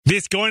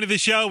This Going to the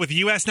Show with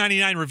US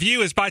 99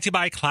 review is brought to you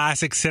by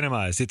Classic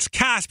Cinemas. It's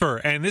Casper,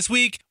 and this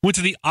week went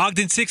to the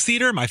Ogden 6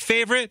 Theater, my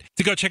favorite,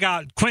 to go check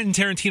out Quentin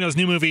Tarantino's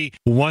new movie,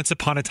 Once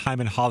Upon a Time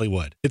in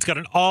Hollywood. It's got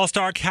an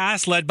all-star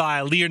cast led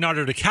by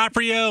Leonardo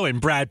DiCaprio and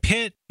Brad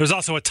Pitt. There's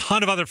also a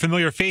ton of other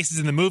familiar faces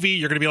in the movie.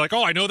 You're going to be like,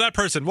 oh, I know that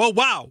person. Whoa,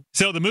 wow.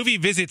 So the movie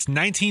visits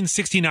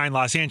 1969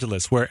 Los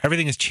Angeles, where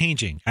everything is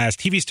changing, as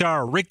TV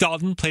star Rick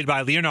Dalton, played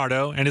by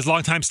Leonardo, and his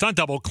longtime stunt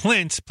double,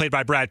 Clint, played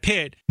by Brad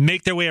Pitt,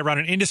 make their way around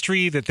an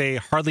industry that they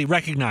hardly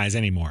recognize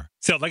anymore.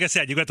 So, like I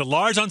said, you've got the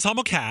large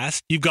ensemble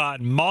cast. You've got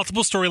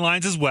multiple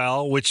storylines as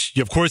well, which,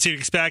 of course, you'd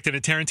expect in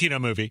a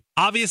Tarantino movie.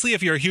 Obviously,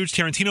 if you're a huge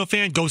Tarantino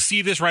fan, go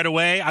see this right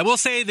away. I will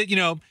say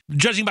that,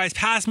 judging by his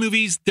past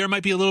movies, there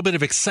might be a little bit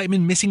of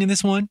excitement missing in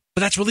this one.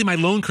 But that's really my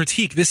lone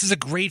critique. This is a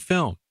great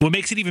film. What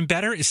makes it even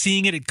better is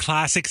seeing it at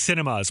Classic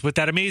Cinemas with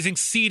that amazing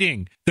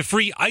seating, the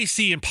free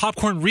icy and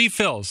popcorn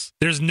refills.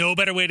 There's no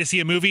better way to see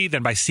a movie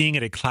than by seeing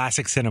it at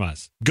Classic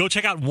Cinemas. Go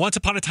check out Once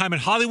Upon a Time in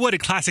Hollywood at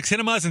Classic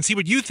Cinemas and see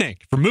what you think.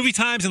 For movie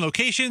times and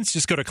locations,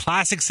 just go to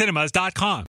ClassicCinemas.com.